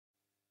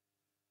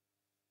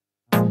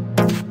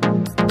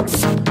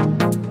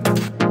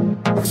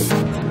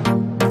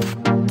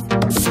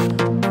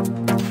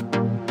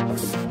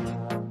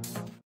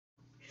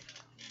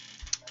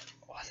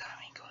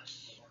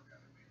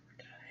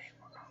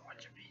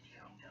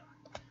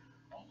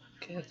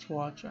Let's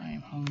watch. I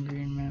am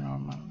hungry and man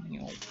on my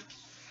meal.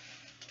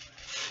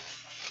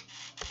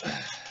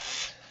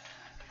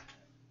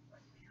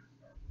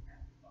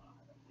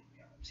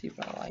 See if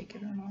I like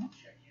it or not.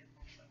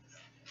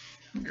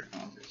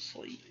 Grandma's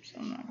asleep, so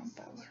I'm not gonna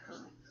bother her.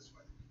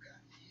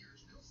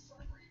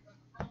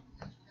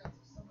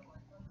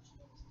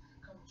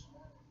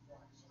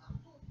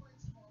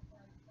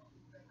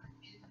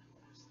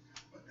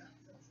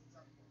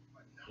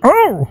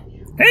 Oh,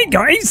 hey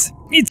guys,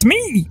 it's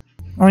me.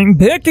 I'm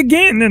back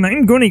again and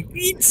I'm gonna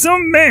eat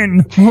some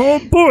men. Oh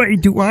boy,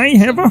 do I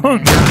have a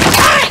hunger.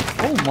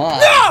 Oh my.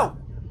 No!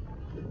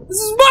 This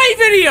is my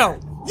video!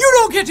 You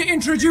don't get to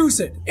introduce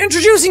it.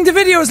 Introducing the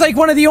video is like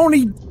one of the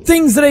only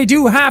things that I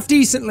do half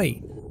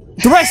decently.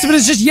 The rest of it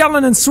is just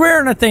yelling and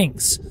swearing at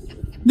things.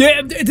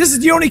 Yeah, this is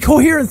the only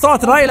coherent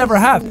thought that I'll ever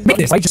have.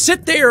 I just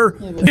sit there,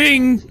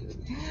 ding,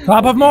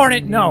 top of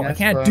morning. No, I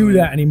can't do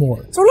that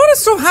anymore. So a lot of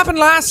stuff happened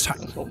last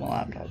time.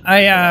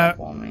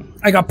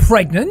 I got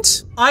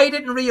pregnant. I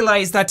didn't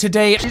realize that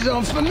today she's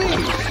on for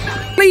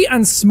me.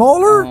 And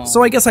smaller,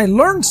 so I guess I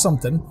learned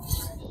something.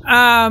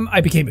 I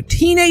became a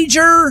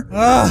teenager.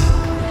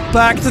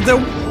 Back to the...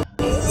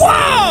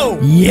 Whoa!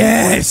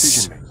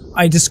 Yes!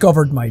 I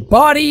discovered my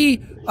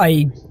body.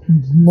 I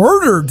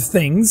murdered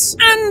things.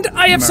 And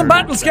I have some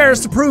battle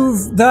scars to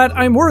prove that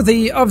I'm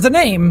worthy of the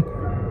name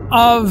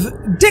of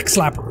Dick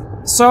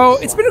Slapper. So,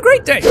 it's been a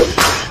great day.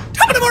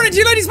 Top of the morning to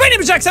you ladies, my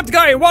name is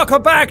Jacksepticeye and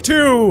welcome back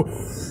to...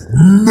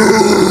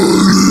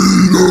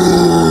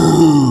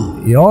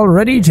 Y'all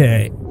ready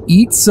to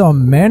eat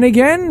some men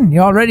again?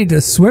 Y'all ready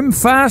to swim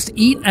fast,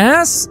 eat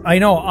ass? I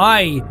know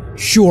I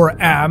sure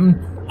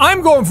am.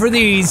 I'm going for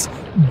these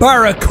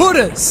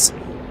barracudas.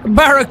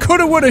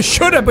 Barracuda woulda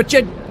shoulda, but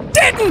you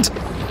didn't!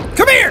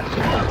 Come here!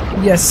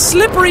 You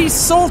slippery,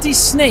 salty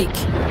snake.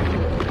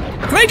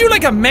 Can I do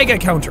like a mega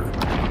counter?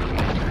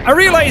 I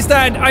realize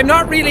that I'm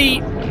not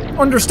really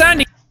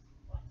understanding.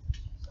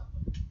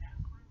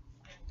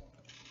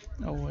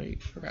 Oh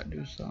wait, forgot to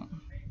do something.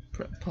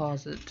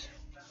 Pause it.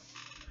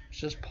 Let's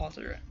just pause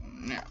it right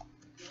now.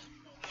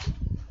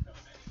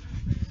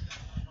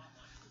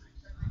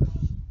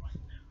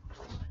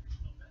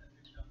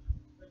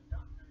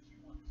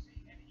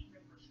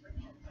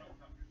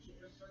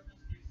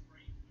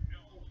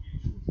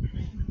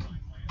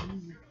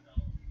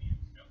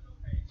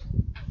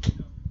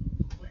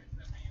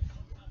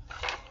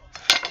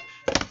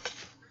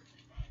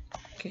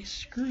 Okay,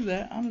 screw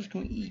that. I'm just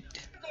gonna eat.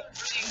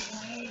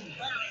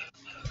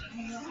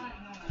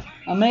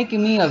 I'm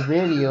making me a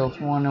video if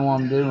you wanna know what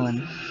I'm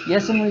doing.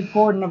 Yes, I'm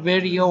recording a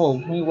video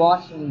of me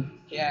watching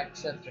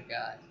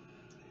Jacksepticeye.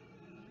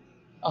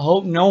 I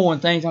hope no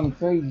one thinks I'm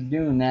crazy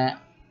doing that.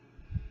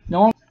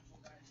 No one.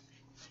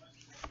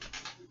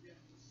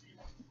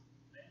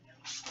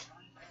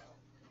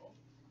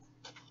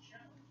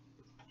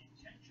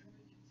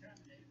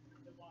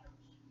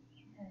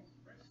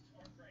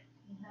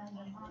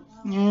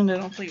 And I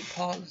don't think it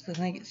paused. I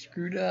think it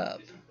screwed up.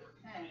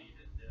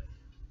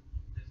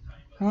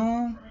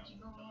 Huh?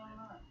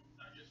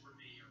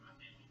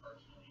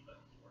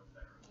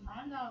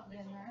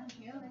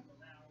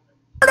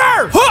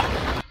 Murder!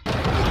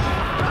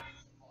 Huh!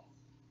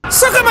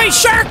 Suck on my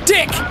shark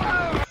dick!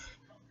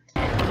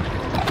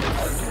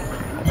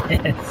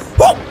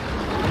 Oh!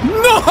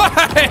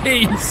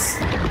 Nice!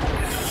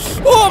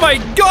 Oh my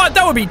god,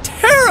 that would be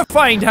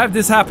terrifying to have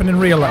this happen in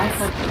real life.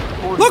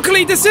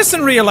 Luckily, this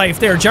isn't real life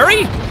there,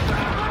 Jerry.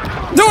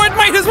 Though it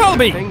might as well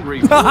be.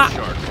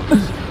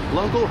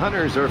 Local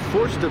hunters are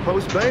forced to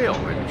post bail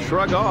and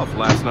shrug off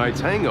last night's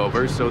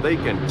hangover so they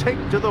can take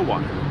to the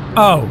water.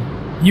 Oh,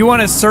 you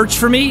want to search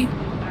for me?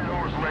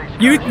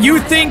 You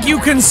think you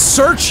can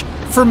search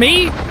for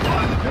me?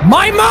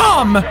 My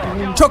mom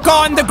took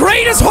on the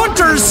greatest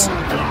hunters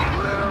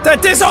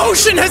that this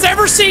ocean has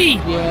ever seen.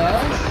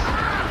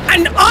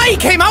 And I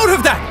came out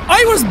of that.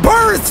 I was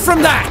birthed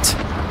from that.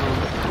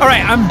 All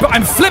right,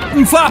 I'm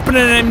flipping, flopping,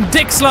 and I'm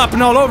dick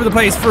slopping all over the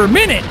place for a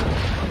minute.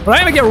 But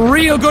I'm gonna get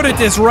real good at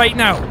this right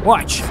now.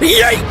 Watch.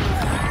 Yay!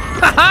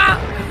 Haha!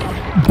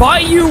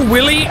 Bayou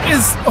Willie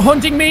is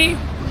hunting me.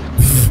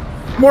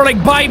 More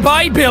like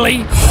bye-bye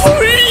Billy.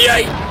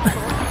 Yay!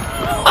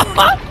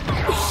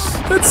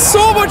 That's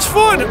so much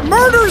fun.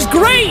 Murder's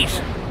great.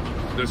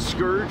 The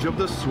scourge of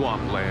the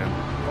swampland.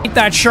 Keep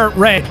that shirt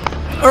red.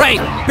 All right,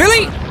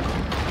 Billy.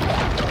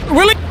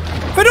 Willie.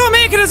 If I don't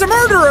make it as a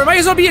murderer, I might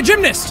as well be a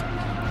gymnast.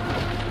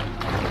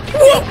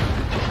 Whoa.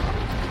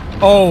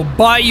 Oh,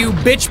 bye you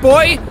bitch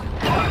boy.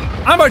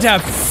 I'm about to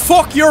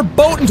fuck your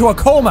boat into a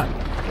coma.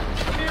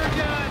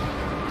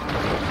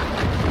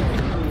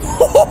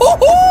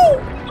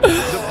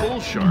 The bull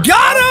shark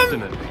Got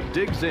him!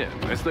 digs in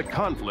as the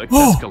conflict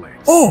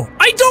escalates. Oh,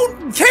 I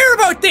don't care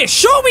about this.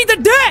 Show me the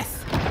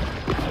death.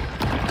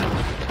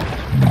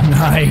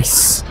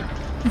 Nice.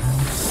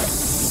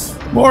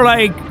 More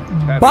like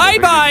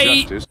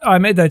bye-bye. I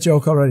made that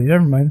joke already.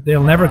 Never mind.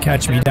 They'll never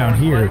catch me down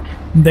here.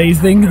 They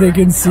think they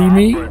can see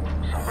me.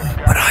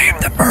 But I am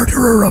the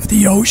murderer of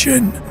the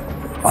ocean.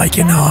 I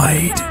can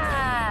hide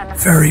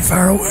very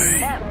far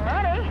away.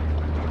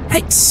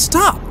 Hey,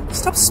 stop!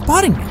 Stop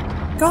spotting me.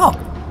 God,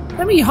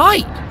 let me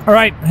hide.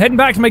 Alright, heading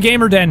back to my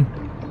gamer den.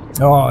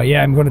 Oh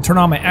yeah, I'm gonna turn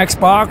on my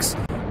Xbox,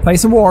 play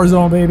some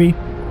Warzone, baby.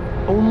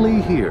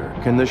 Only here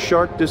can the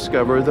shark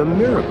discover the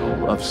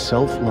miracle of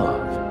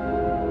self-love.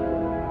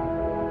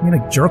 You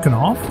like jerking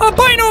off?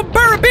 Albino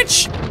barra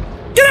bitch!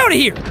 Get out of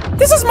here!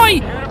 This is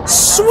my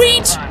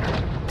sweet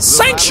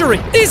sanctuary!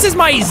 This is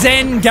my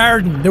Zen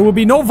garden. There will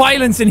be no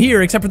violence in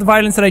here except for the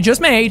violence that I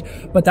just made,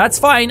 but that's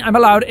fine, I'm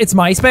allowed, it's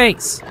my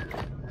space.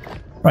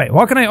 Right,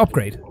 what can I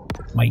upgrade?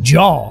 My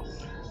jaw.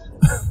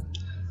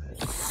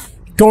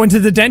 Going to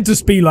the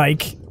dentist be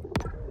like...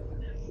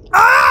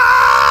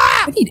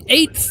 Ah! I need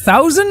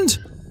 8,000?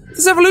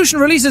 This evolution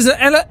releases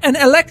an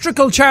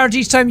electrical charge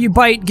each time you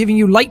bite, giving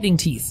you lightning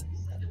teeth.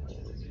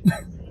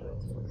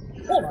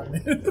 Hold on a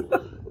minute.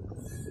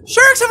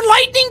 Sharks have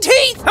lightning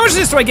teeth! How much of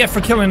this do I get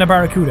for killing a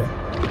barracuda?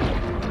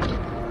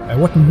 I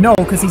wouldn't know,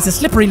 because he's a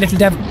slippery little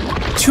devil.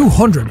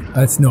 200.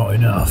 That's not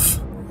enough.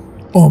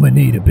 I'ma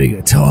need a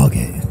bigger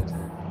target.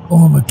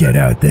 I'ma get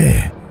out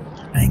there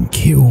and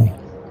kill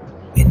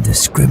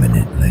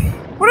indiscriminately.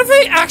 What if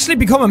I actually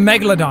become a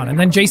megalodon and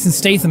then Jason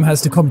Statham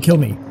has to come kill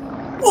me?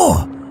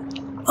 Oh,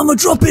 I'ma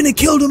drop in and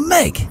kill the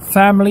Meg.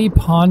 Family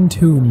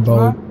pontoon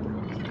boat.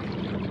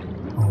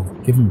 Oh,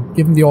 give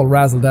him the old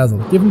razzle dazzle.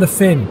 Give him the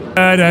fin.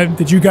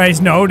 Did you guys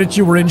know that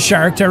you were in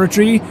shark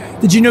territory?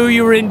 Did you know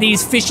you were in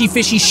these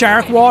fishy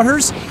shark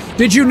waters?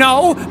 Did you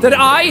know that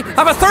I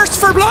have a thirst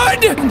for blood?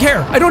 I don't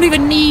care. I don't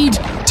even need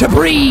to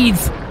breathe.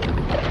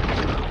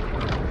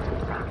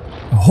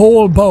 A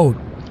whole boat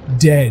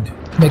dead.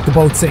 Make the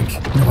boat sink.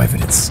 No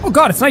evidence. Oh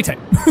god, it's nighttime.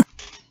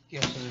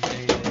 Guess of the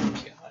day,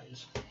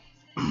 guys.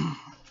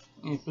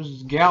 If this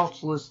is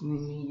Gouch listening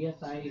to me,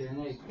 yes, I ate an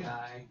egg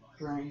guy.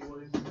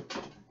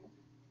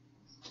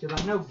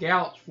 Because I know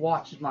Gouch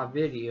watches my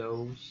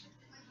videos.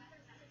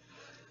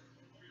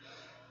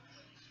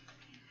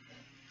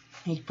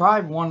 He's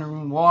probably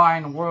wondering why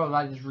in the world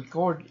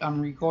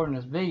I'm recording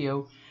this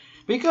video.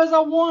 Because I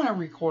want to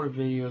record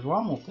videos. Well,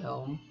 I'm gonna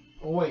tell him.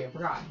 Oh wait, I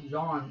forgot.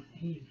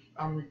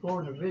 I'm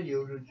recording a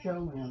video to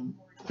show him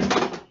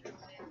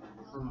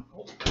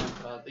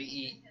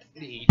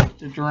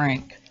the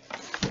drink.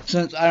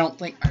 Since I don't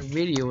think my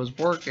video is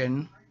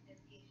working.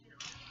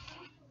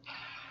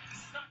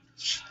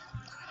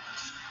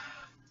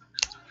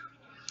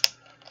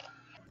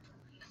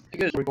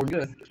 Good, it's recording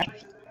good.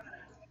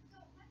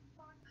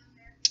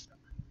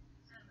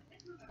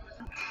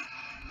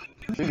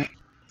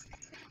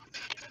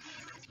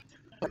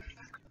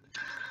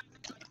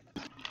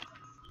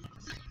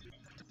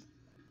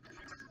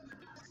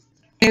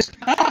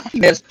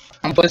 Yes,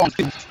 I'm putting on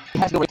two. It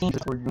has to go 18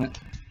 before doing it.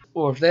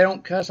 Or if they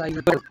don't cuss, I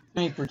either put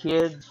it for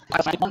kids.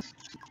 I put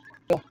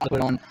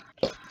it on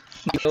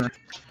my children.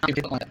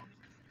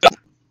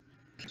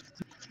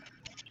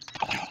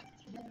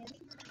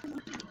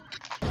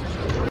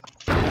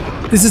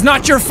 This is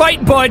not your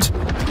fight, bud.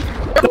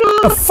 Get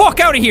the fuck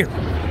out of here.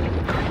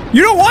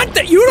 You don't want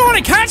that. You don't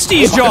want to catch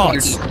these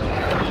jaws.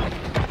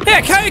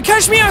 Yeah,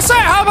 catch me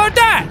outside. How about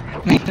that?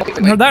 I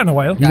haven't heard that in a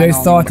while. You guys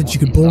thought that you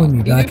could bully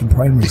me back in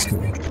primary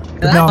school,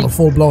 but now I'm a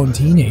full-blown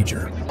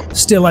teenager,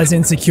 still as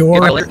insecure,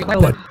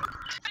 but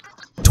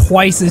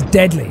twice as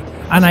deadly.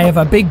 And I have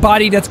a big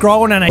body that's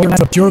growing, and I know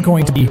you're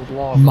going to be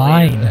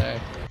mine.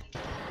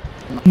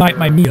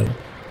 My meal.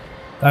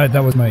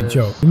 That was my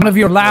joke. None of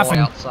you are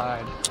laughing.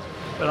 Fine,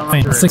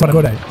 I'm sick of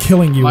good at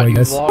killing you, I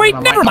guess. Wait,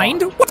 never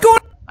mind. What's going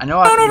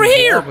on over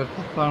here?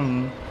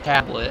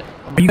 Tablet.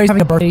 Are you guys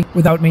having a birthday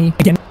without me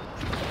again?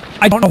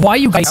 I don't know why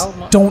you guys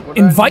don't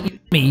invite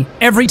me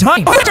every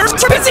time.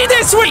 You're busy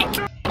this week!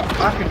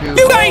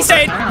 You guys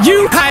said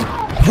you had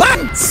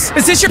plans!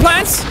 Is this your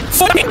plans?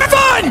 Fucking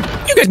fun!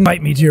 You guys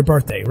invite me to your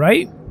birthday,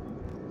 right?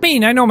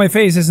 I know my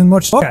face isn't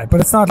much to look at, but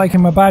it's not like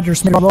I'm a badger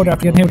smeared road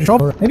after getting hit with a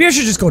shovel. Maybe I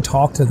should just go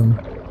talk to them.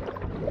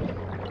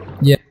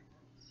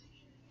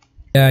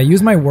 Yeah,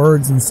 use my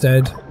words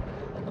instead.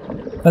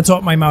 That's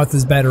what my mouth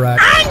is better at.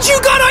 And you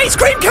got ice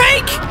cream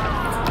cake!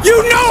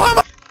 You know how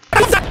much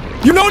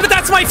you know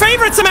that's my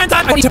favorite, Samantha!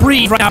 I need to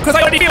breathe right now, because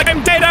I already feel like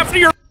I'm dead after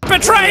your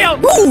betrayal!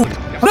 Ooh!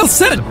 Well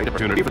said! Great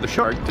opportunity for the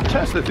shark to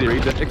test the theory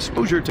that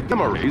exposure to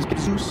gamma rays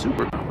gives you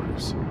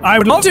superpowers. I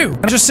would love to!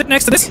 Just sit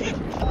next to this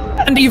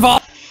and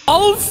evolve!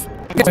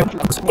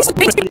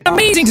 It's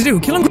amazing to do!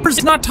 Killing creepers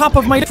is not top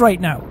of my list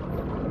right now.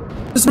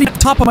 This would be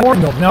top of my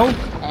organ, no?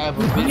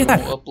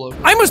 Upload.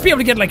 I must be able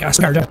to get like a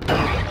scar.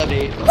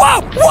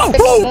 Whoa! Whoa!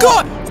 Oh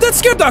god! That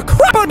scared the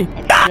crap out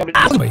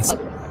of me!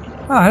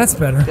 Ah, that's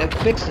better. That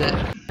fixed it.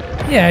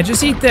 Yeah,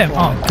 just eat them.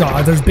 Oh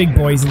god, there's big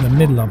boys in the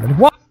middle of it.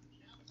 What?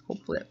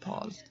 Hopefully that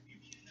paused.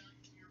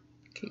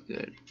 Okay,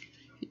 good.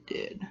 It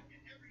did.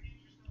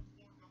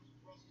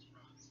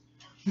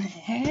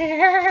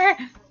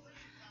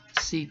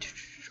 See.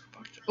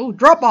 Oh,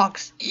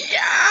 Dropbox! Yeah!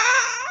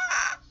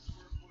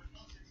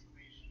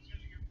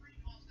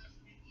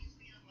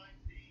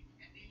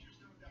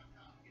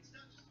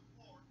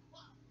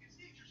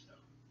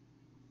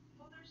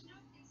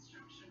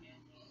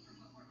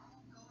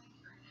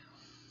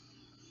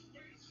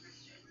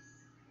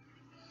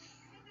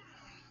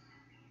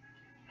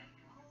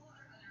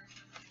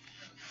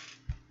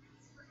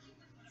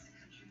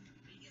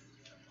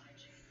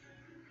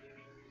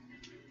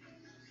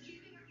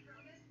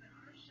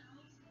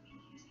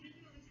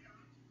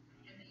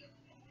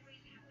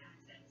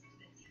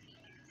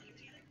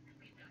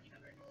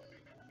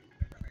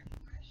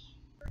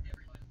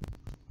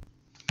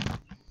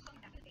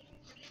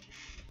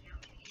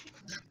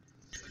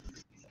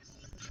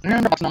 No,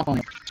 it's not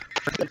funny.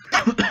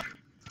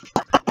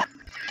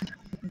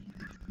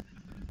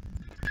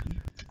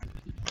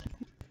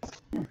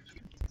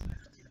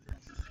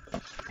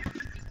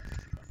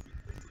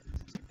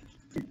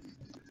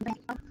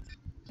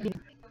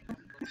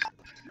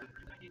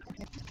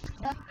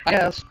 I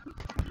guess.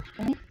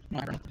 I don't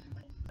know.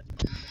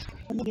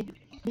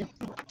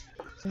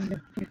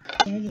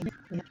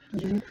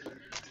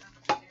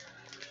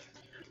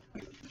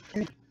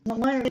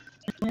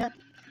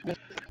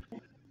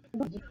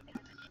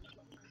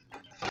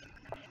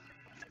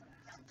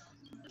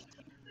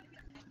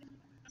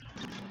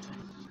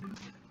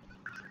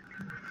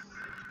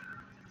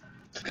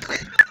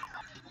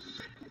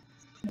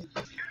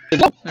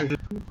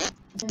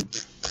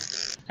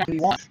 Happy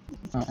one.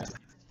 Oh.